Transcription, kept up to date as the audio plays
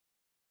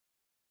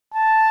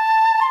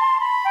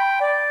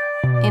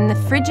In the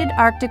frigid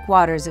Arctic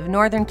waters of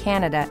northern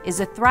Canada is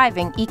a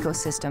thriving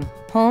ecosystem,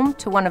 home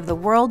to one of the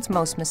world's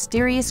most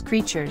mysterious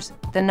creatures,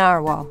 the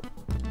narwhal.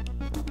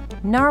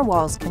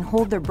 Narwhals can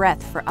hold their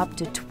breath for up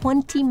to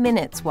 20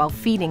 minutes while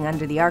feeding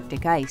under the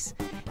Arctic ice.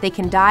 They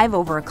can dive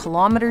over a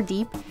kilometer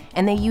deep,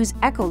 and they use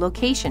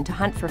echolocation to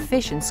hunt for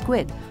fish and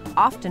squid,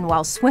 often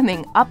while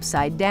swimming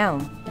upside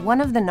down.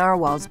 One of the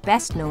narwhal's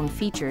best-known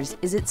features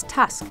is its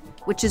tusk,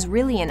 which is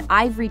really an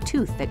ivory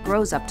tooth that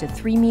grows up to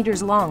 3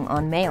 meters long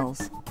on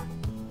males.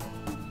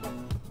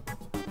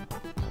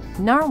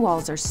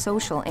 Narwhals are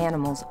social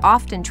animals,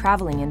 often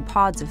traveling in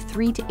pods of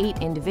 3 to 8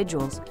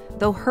 individuals,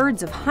 though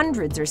herds of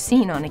hundreds are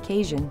seen on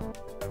occasion.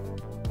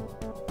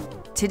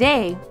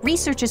 Today,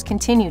 researchers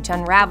continue to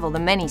unravel the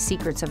many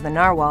secrets of the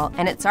narwhal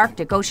and its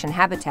Arctic Ocean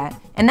habitat,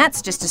 and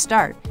that's just a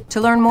start.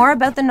 To learn more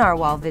about the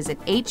narwhal, visit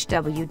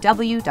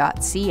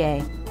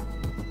HWW.ca.